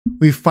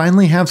we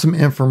finally have some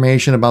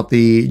information about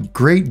the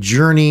Great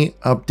Journey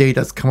update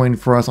that's coming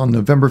for us on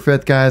November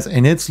 5th, guys,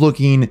 and it's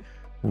looking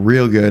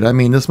real good. I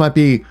mean, this might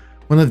be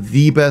one of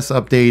the best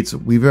updates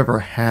we've ever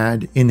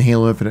had in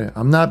Halo Infinite.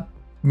 I'm not,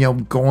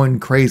 going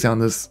crazy on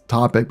this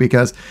topic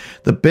because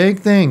the big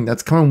thing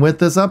that's coming with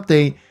this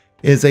update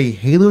is a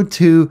Halo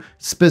 2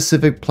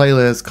 specific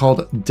playlist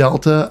called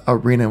Delta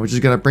Arena, which is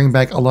going to bring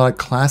back a lot of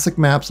classic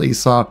maps that you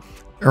saw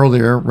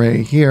earlier right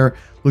here.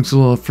 Looks a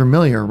little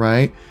familiar,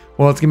 right?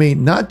 Well, it's going to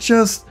be not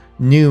just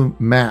new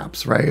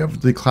maps, right,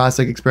 of the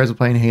classic experience of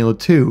playing Halo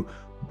 2,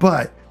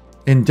 but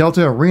in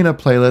Delta Arena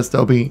playlist,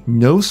 there'll be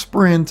no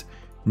sprint,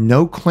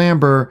 no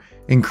clamber,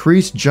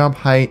 increased jump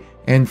height,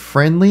 and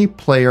friendly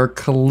player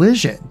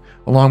collision,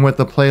 along with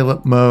the play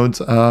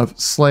modes of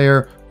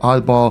Slayer,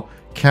 Oddball,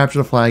 Capture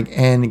the Flag,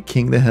 and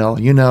King the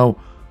Hill.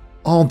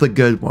 All the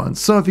good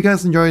ones. So if you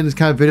guys enjoy this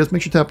kind of videos,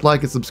 make sure to tap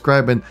like and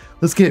subscribe, and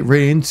let's get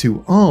right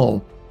into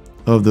all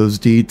of those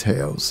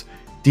details.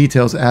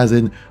 Details as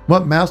in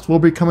what maps will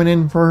be coming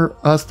in for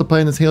us to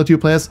play in this Halo 2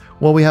 playlist.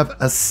 Well, we have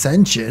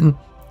Ascension,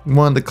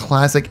 one of the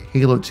classic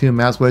Halo 2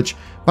 maps, which,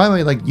 by the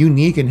way, like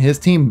Unique and his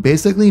team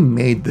basically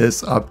made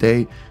this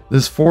update.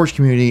 This Forge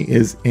community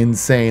is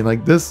insane.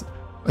 Like, this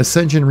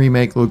Ascension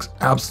remake looks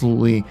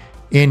absolutely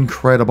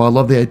incredible. I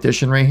love the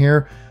addition right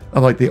here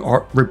of like the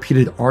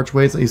repeated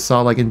archways that you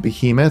saw like in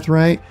Behemoth,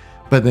 right?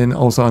 But then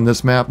also on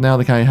this map now,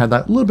 they kind of had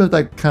that little bit of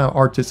that kind of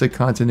artistic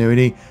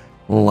continuity.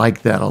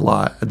 Like that a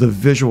lot. The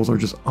visuals are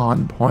just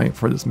on point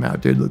for this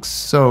map, dude. It looks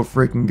so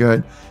freaking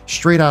good.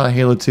 Straight out of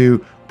Halo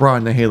 2, brought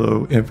into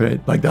Halo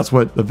Infinite. Like, that's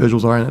what the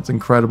visuals are, and it's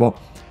incredible.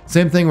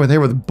 Same thing with here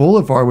with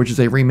Boulevard, which is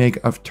a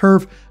remake of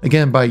Turf,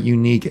 again by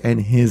Unique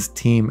and his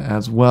team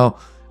as well.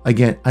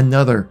 Again,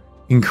 another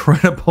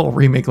incredible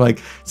remake, like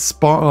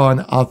spot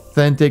on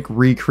authentic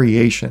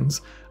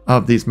recreations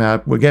of these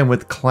maps. Again,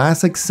 with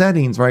classic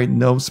settings, right?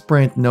 No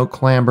sprint, no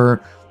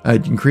clamber,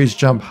 increased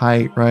jump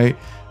height, right?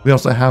 We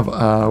also have,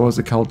 what was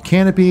it called?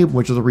 Canopy,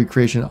 which is a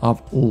recreation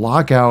of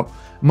Lockout.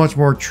 Much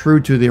more true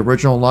to the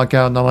original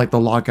Lockout, not like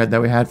the Lockout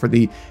that we had for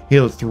the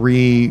Halo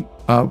 3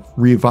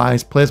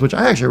 revised playlist, which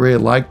I actually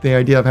really like the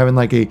idea of having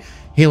like a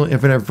Halo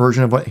Infinite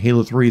version of what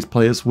Halo 3's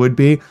playlist would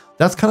be.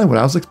 That's kind of what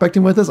I was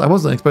expecting with this. I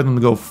wasn't expecting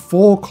them to go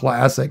full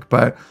classic,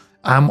 but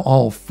I'm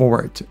all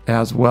for it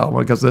as well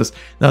because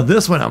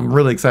this one I'm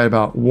really excited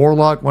about.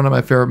 Warlock, one of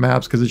my favorite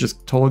maps because it's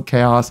just total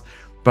chaos,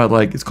 but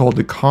like it's called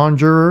The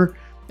Conjurer.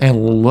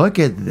 And look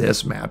at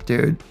this map,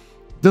 dude.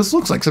 This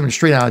looks like something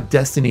straight out of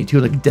Destiny 2,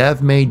 like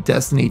dev-made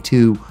Destiny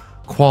 2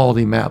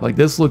 quality map. Like,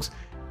 this looks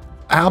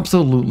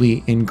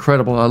absolutely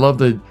incredible. I love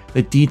the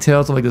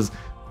details of like this,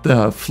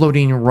 the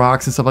floating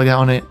rocks and stuff like that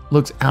on it.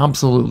 Looks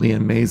absolutely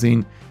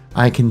amazing.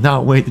 I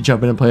cannot wait to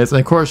jump in and play this. And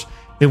of course,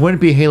 it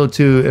wouldn't be Halo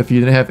 2 if you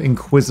didn't have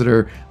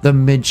Inquisitor, the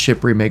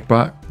midship remake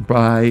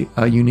by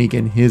Unique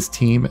and his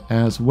team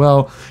as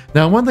well.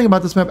 Now, one thing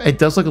about this map, it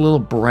does look a little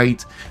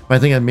bright, but I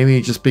think that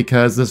maybe just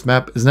because this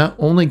map is not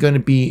only going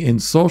to be in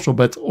social,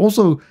 but it's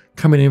also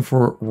coming in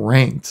for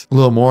ranked. A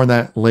little more on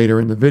that later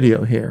in the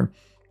video here.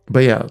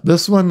 But yeah,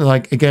 this one,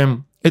 like,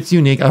 again, it's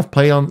Unique. I've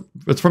played on,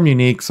 it's from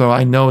Unique, so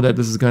I know that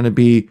this is going to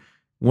be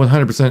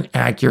 100%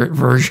 accurate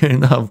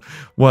version of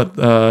what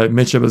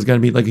midship is going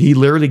to be. Like, he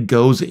literally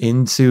goes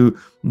into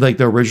like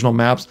the original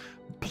maps,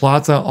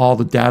 plots out all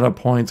the data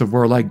points of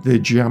where like the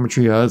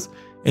geometry is,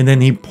 and then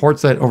he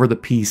ports that over the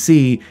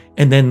PC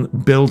and then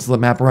builds the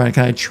map around and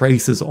kind of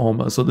traces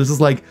almost. So this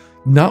is like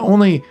not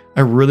only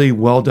a really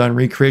well done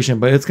recreation,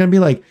 but it's going to be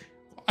like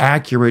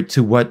accurate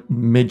to what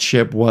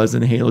midship was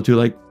in Halo 2,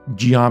 like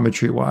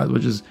geometry wise,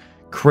 which is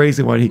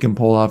crazy what he can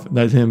pull off,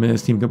 that him and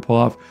his team can pull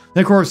off.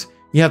 And of course,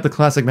 you have the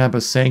classic map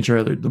of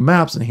Sanctuary. The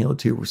maps in Halo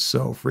 2 were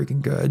so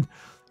freaking good.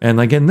 And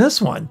again, this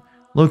one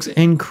looks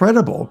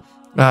incredible.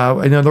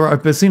 I know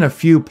I've seen a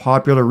few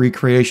popular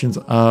recreations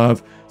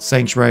of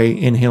Sanctuary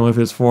in Halo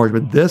Infinite Forge,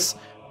 but this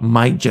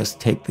might just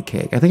take the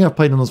cake. I think I've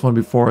played on this one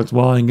before as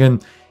well. And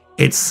again,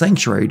 it's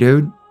Sanctuary,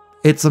 dude.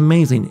 It's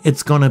amazing.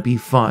 It's going to be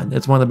fun.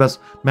 It's one of the best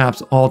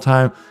maps all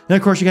time. And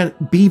of course, you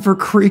got Beaver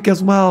Creek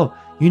as well.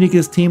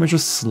 Unique's team is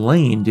just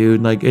slaying,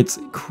 dude. Like, it's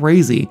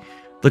crazy.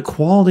 The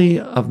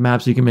quality of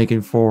maps you can make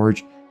in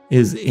Forge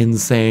is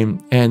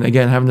insane. And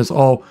again, having this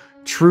all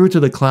true to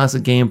the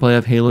classic gameplay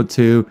of Halo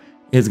 2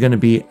 is going to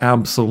be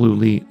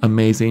absolutely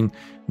amazing.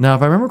 Now,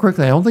 if I remember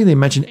correctly, I don't think they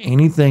mentioned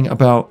anything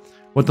about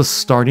what the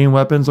starting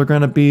weapons are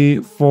going to be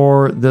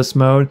for this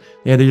mode.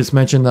 Yeah, they just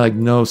mentioned like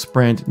no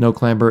sprint, no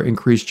clamber,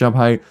 increased jump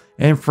height,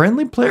 and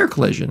friendly player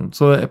collision.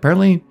 So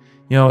apparently,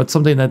 it's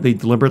something that they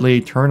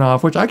deliberately turn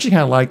off, which I actually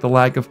kind of like the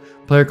lack of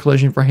player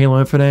collision for Halo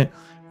Infinite.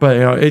 But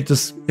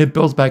it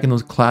builds back in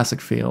those classic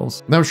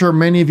feels. Now, I'm sure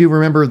many of you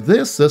remember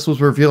this. This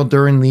was revealed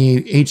during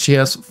the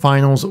HCS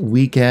finals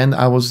weekend.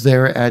 I was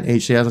there at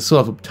HCS. I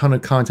still have a ton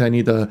of content I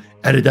need to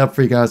edit up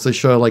for you guys to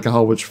show like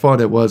how much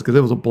fun it was, because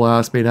it was a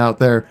blast being out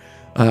there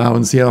out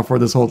in Seattle for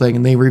this whole thing.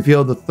 And they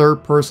revealed the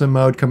third-person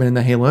mode coming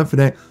into Halo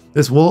Infinite.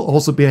 This will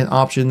also be an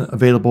option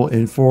available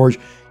in Forge.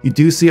 You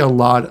do see a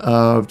lot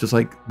of just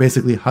like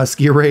basically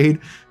Husky Raid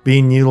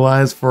being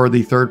utilized for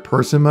the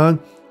third-person mode.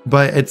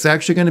 but it's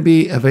actually going to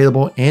be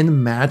available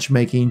in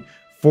matchmaking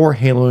for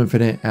Halo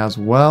Infinite as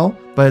well.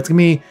 But it's going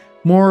to be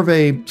more of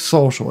a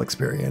social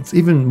experience,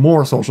 even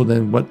more social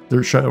than what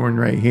they're showing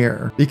right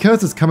here,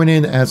 because it's coming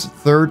in as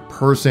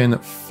third-person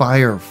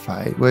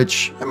firefight,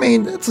 which, I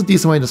mean, it's a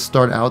decent way to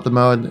start out the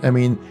mode. I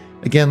mean,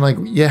 again, like,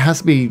 it has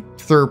to be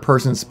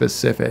third-person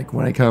specific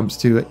when it comes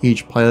to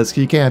each playlist.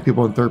 You can't have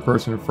people in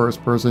third-person or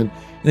first-person.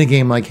 In a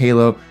game like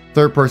Halo,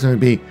 third-person would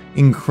be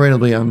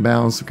incredibly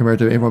unbalanced compared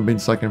to everyone being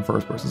stuck in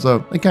first-person.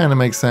 So it kind of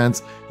makes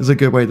sense. It's a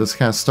good way to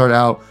kind of start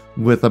out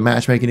with a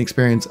matchmaking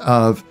experience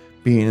of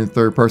being in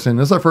third person.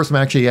 This is our first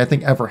time actually, I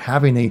think, ever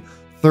having a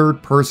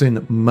third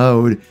person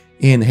mode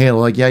in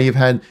Halo. Like, yeah, you've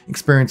had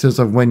experiences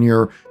of when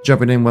you're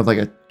jumping in with like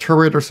a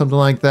turret or something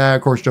like that.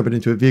 Of course, jumping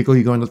into a vehicle,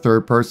 you go into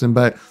third person,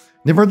 but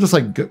never just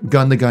like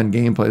gun to gun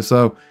gameplay.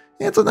 So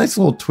yeah, it's a nice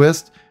little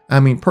twist. I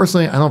mean,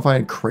 personally, I don't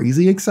find it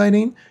crazy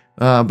exciting,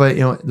 but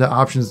you know, the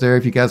options there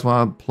if you guys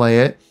want to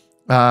play it.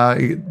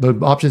 The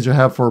options you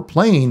have for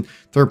playing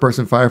third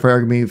person firefighter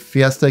are gonna be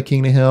Fiesta,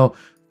 King of the Hill,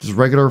 just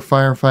regular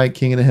firefight,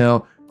 King of the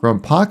Hill,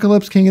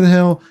 Grompocalypse, King of the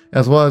Hill,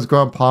 as well as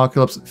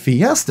Grompocalypse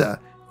Fiesta,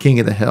 King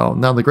of the Hill.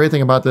 Now, the great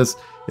thing about this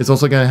is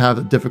also going to have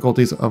the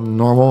difficulties of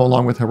normal,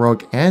 along with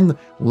heroic and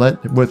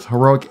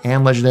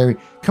legendary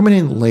coming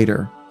in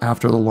later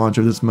after the launch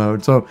of this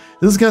mode. So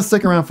this is going to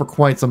stick around for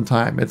quite some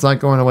time. It's not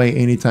going away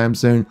anytime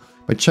soon.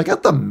 But check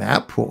out the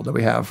map pool that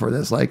we have for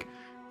this. Like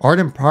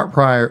Ardent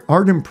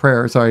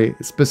Prayer, sorry,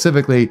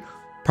 specifically.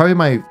 Probably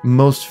my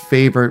most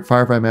favorite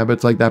firefight map.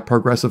 It's like that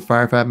progressive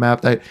firefight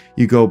map that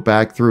you go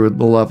back through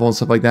the level and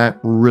stuff like that.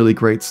 Really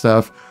great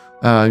stuff.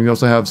 You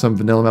also have some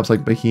vanilla maps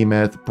like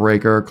Behemoth,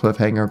 Breaker,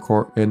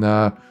 Cliffhanger,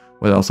 and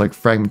what else, like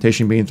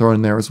Fragmentation being thrown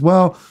in there as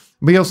well.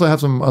 But you also have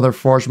some other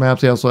Forge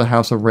maps. You also have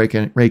House of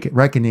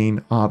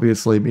Reckoning,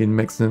 obviously, being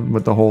mixed in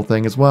with the whole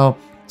thing as well.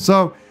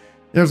 So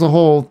there's a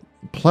whole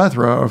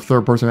plethora of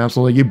third-person maps.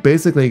 So you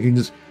basically can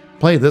just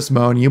play this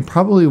mode. You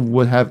probably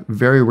would have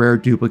very rare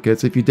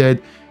duplicates. If you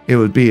did, it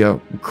would be a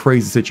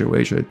crazy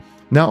situation.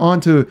 Now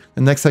on to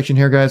the next section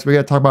here, guys. We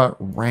got to talk about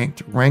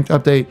ranked. Ranked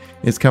update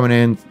is coming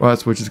in for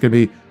us, which is going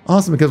to be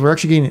awesome because we're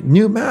actually getting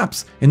new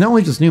maps. And not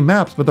only just new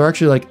maps, but they're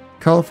actually like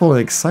colorful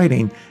and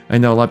exciting. I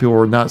know a lot of people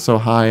were not so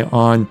high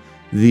on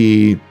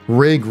the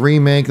Rig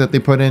remake that they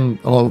put in,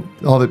 all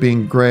of it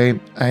being gray.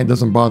 It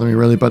doesn't bother me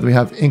really, but we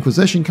have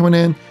Inquisition coming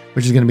in,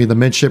 which is going to be the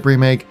Midship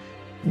remake.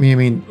 I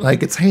mean,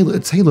 like, it's Halo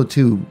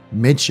 2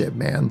 Midship,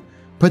 man.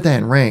 Put that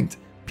in ranked.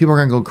 People are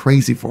going to go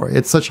crazy for it.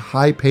 It's such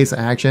high-paced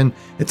action.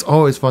 It's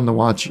always fun to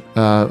watch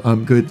a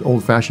good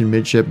old-fashioned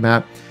midship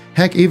map.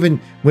 Heck,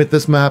 even with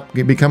this map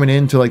be coming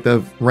into like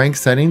the ranked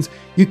settings,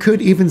 you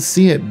could even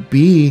see it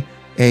be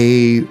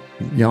a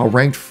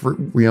ranked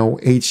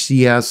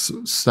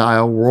HCS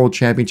style, World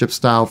Championship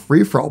style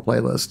free-for-all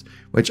playlist,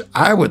 which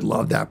I would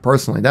love that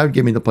personally. That would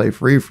give me to play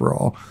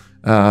free-for-all.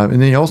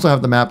 And then you also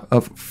have the map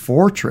of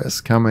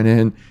Fortress coming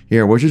in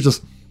here, which is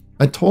just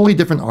a totally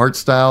different art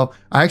style.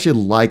 I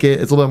actually like it.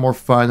 It's a little bit more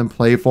fun and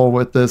playful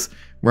with this,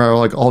 where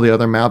like all the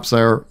other maps that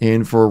are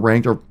in for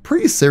ranked are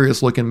pretty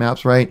serious looking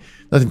maps, right?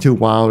 Nothing too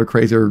wild or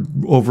crazy or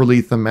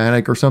overly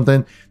thematic or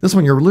something. This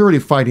one, you're literally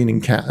fighting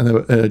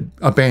in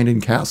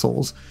abandoned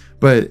castles,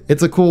 but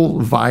it's a cool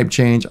vibe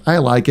change. I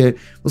like it.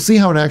 We'll see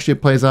how it actually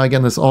plays out.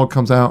 Again, this all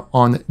comes out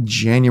on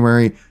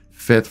January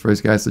 5th for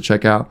you guys to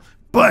check out.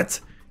 But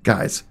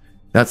guys,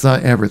 that's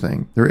not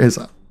everything. There is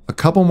a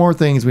couple more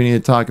things we need to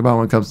talk about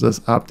when it comes to this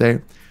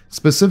update.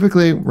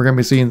 Specifically, we're going to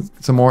be seeing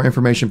some more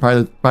information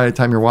probably by the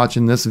time you're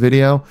watching this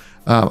video.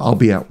 I'll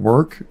be at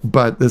work,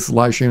 but this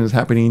live stream is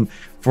happening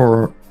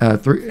for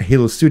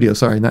Halo Studio,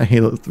 sorry, not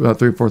Halo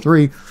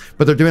 343,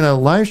 but they're doing a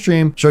live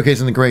stream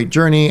showcasing the Great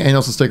Journey, and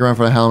also stick around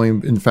for the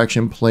Halloween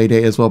Infection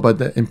Playdate as well. But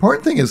the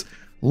important thing is,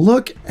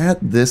 look at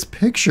this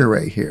picture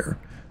right here.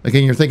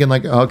 Again, you're thinking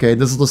like, okay,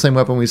 this is the same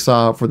weapon we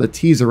saw for the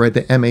teaser, right?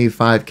 The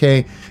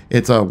MA5K.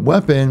 It's a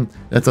weapon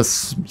that's a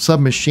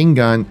submachine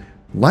gun,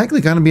 likely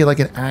going to be like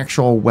an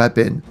actual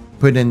weapon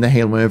put into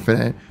Halo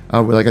Infinite.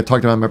 Like I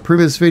talked about in my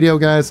previous video,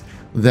 guys,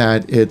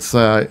 that it's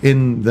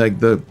in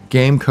the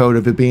game code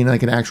of it being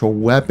like an actual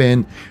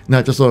weapon,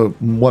 not just a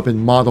weapon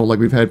model like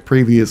we've had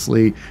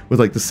previously with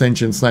like the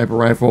Sentient Sniper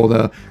Rifle,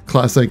 the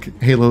classic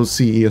Halo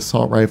CE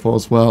Assault Rifle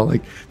as well.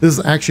 Like this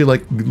is actually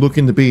like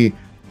looking to be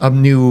a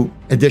new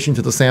addition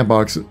to the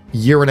sandbox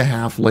year and a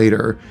half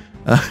later.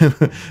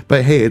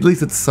 But hey, at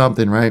least it's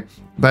something, right?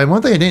 But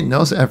one thing I didn't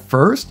notice at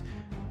first,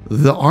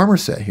 the armor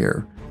set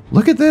here.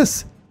 Look at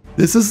this.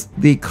 This is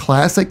the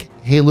classic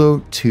Halo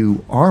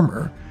 2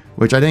 armor,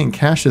 which I didn't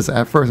catch this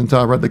at first until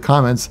I read the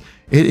comments.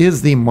 It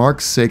is the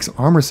Mark 6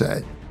 armor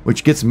set,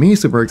 which gets me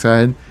super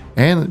excited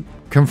and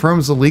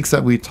confirms the leaks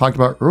that we talked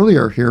about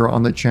earlier here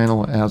on the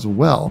channel as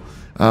well,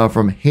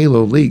 from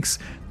Halo Leaks.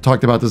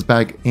 Talked about this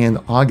back in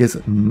August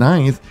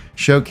 9th,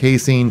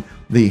 showcasing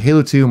the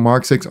Halo 2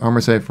 Mark 6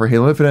 armor set for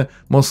Halo Infinite,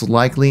 most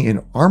likely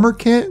an armor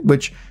kit,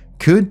 which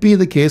could be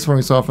the case when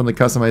we saw from the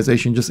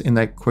customization just in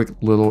that quick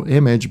little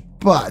image.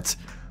 But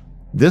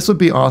this would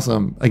be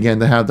awesome, again,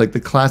 to have like the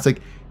classic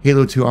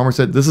Halo 2 armor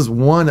set. This is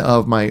one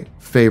of my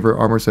favorite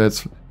armor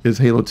sets, is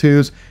Halo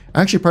 2's.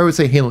 I actually probably would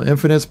say Halo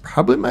Infinite's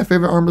probably my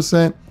favorite armor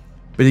set,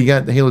 but you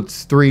got the Halo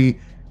 3,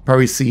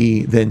 probably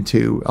C, then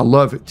 2. I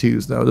love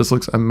 2's though. This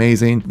looks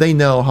amazing. They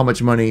know how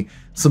much money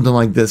something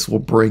like this will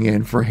bring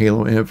in for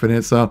Halo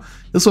Infinite, so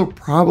this will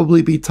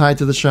probably be tied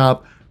to the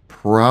shop,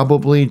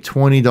 probably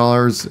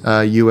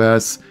 $20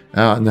 US,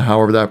 and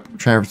however that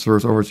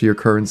transfers over to your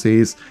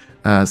currencies.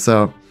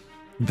 So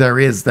there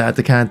is that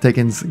to kind of take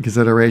into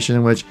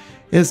consideration, which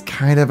is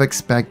kind of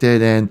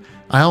expected. And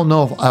I don't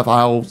know if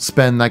I'll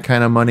spend that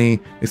kind of money,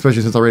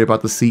 especially since I read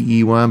about the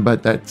CE one,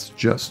 but that's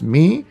just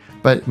me.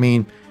 But I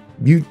mean,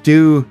 you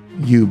do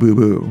you,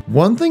 boo-boo.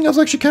 One thing I was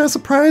actually kind of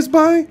surprised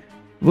by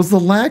was the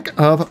lack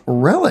of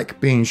Relic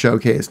being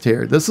showcased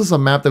here. This is a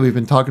map that we've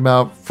been talking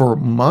about for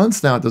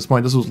months now at this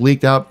point. This was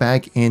leaked out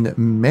back in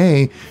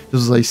May.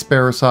 This is a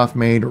Sperasoft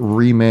made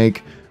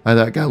remake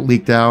that got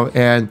leaked out,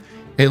 and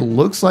it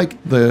looks like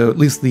at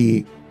least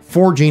the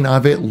forging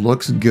of it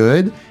looks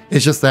good.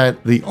 It's just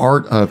that the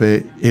art of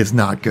it is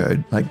not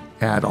good, like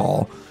at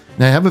all.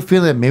 And I have a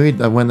feeling that maybe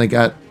that when they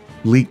got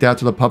leaked out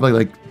to the public,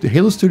 like the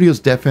Halo Studios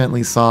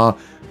definitely saw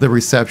the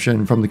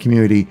reception from the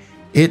community.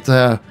 It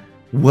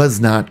was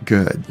not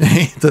good,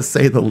 to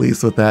say the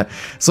least with that.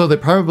 So they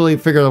probably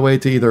figured a way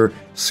to either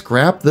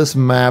scrap this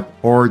map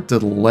or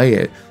delay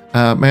it.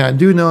 Man, I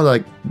do know,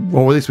 like,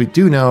 well, at least we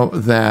do know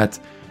that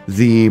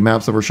the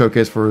maps that were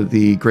showcased for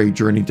the Great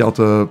Journey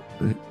Delta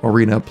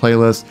Arena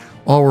playlist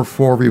all were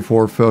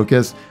 4v4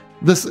 focused.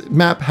 This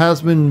map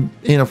has been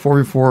in a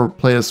 4v4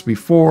 playlist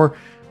before,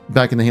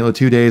 back in the Halo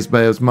 2 days,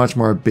 but it was much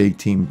more a big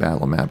team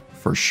battle map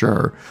for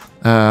sure.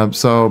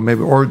 So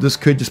maybe, or this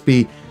could just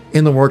be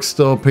in the works,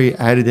 still be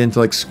added into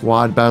like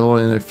squad battle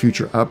in a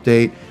future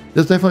update.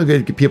 This definitely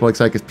going to get people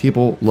excited because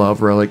people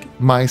love Relic,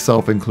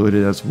 myself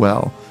included as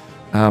well.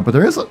 But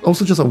there is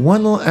also just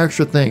one little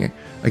extra thing.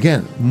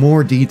 Again,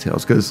 more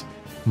details, because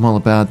I'm all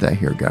about that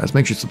here, guys.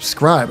 Make sure you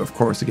subscribe, of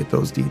course, to get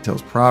those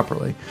details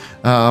properly.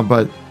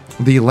 But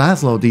the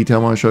last little detail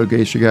I want to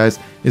showcase you guys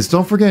is,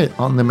 don't forget,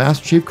 on the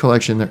Master Chief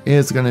Collection, there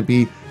is going to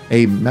be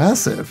a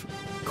massive,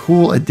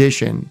 cool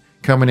addition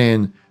coming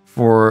in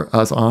for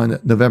us on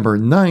November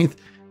 9th,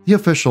 the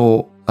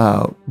official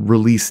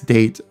release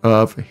date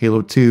of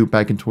Halo 2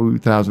 back in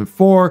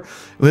 2004.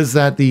 Was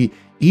that the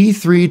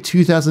E3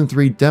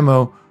 2003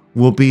 demo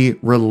will be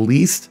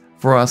released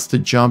for us to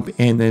jump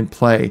in and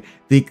play.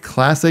 The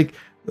classic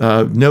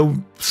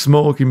no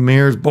smoke and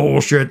mirrors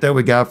bullshit that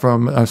we got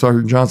from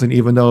Sergeant Johnson,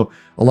 even though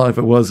a lot of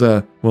it was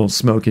well,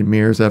 smoke and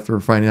mirrors after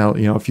finding out,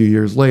 you know, a few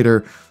years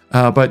later.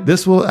 But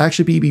this will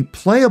actually be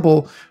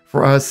playable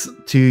for us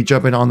to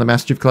jump in on the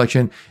Master Chief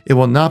Collection. It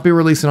will not be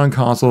releasing on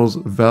consoles.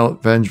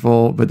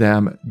 Vengeful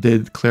Vadam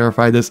did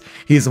clarify this.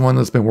 He's the one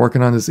that's been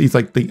working on this. He's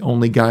like the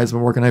only guy that's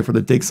been working on it for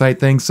the dig site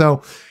thing.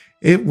 So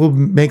it will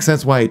make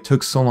sense why it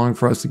took so long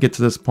for us to get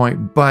to this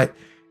point, but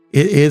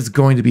it is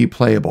going to be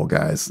playable,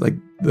 guys. Like,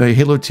 the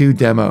Halo 2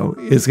 demo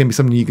is going to be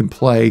something you can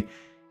play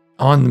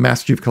on the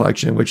Master Chief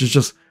Collection, which is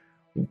just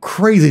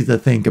crazy to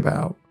think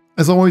about.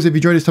 As always, if you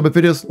enjoyed these type of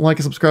videos, like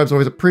and subscribe is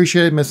always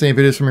appreciated. Missed any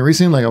videos from me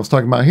recently, like I was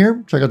talking about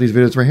here, check out these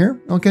videos right here.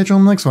 I'll catch you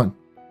on the next one.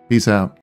 Peace out.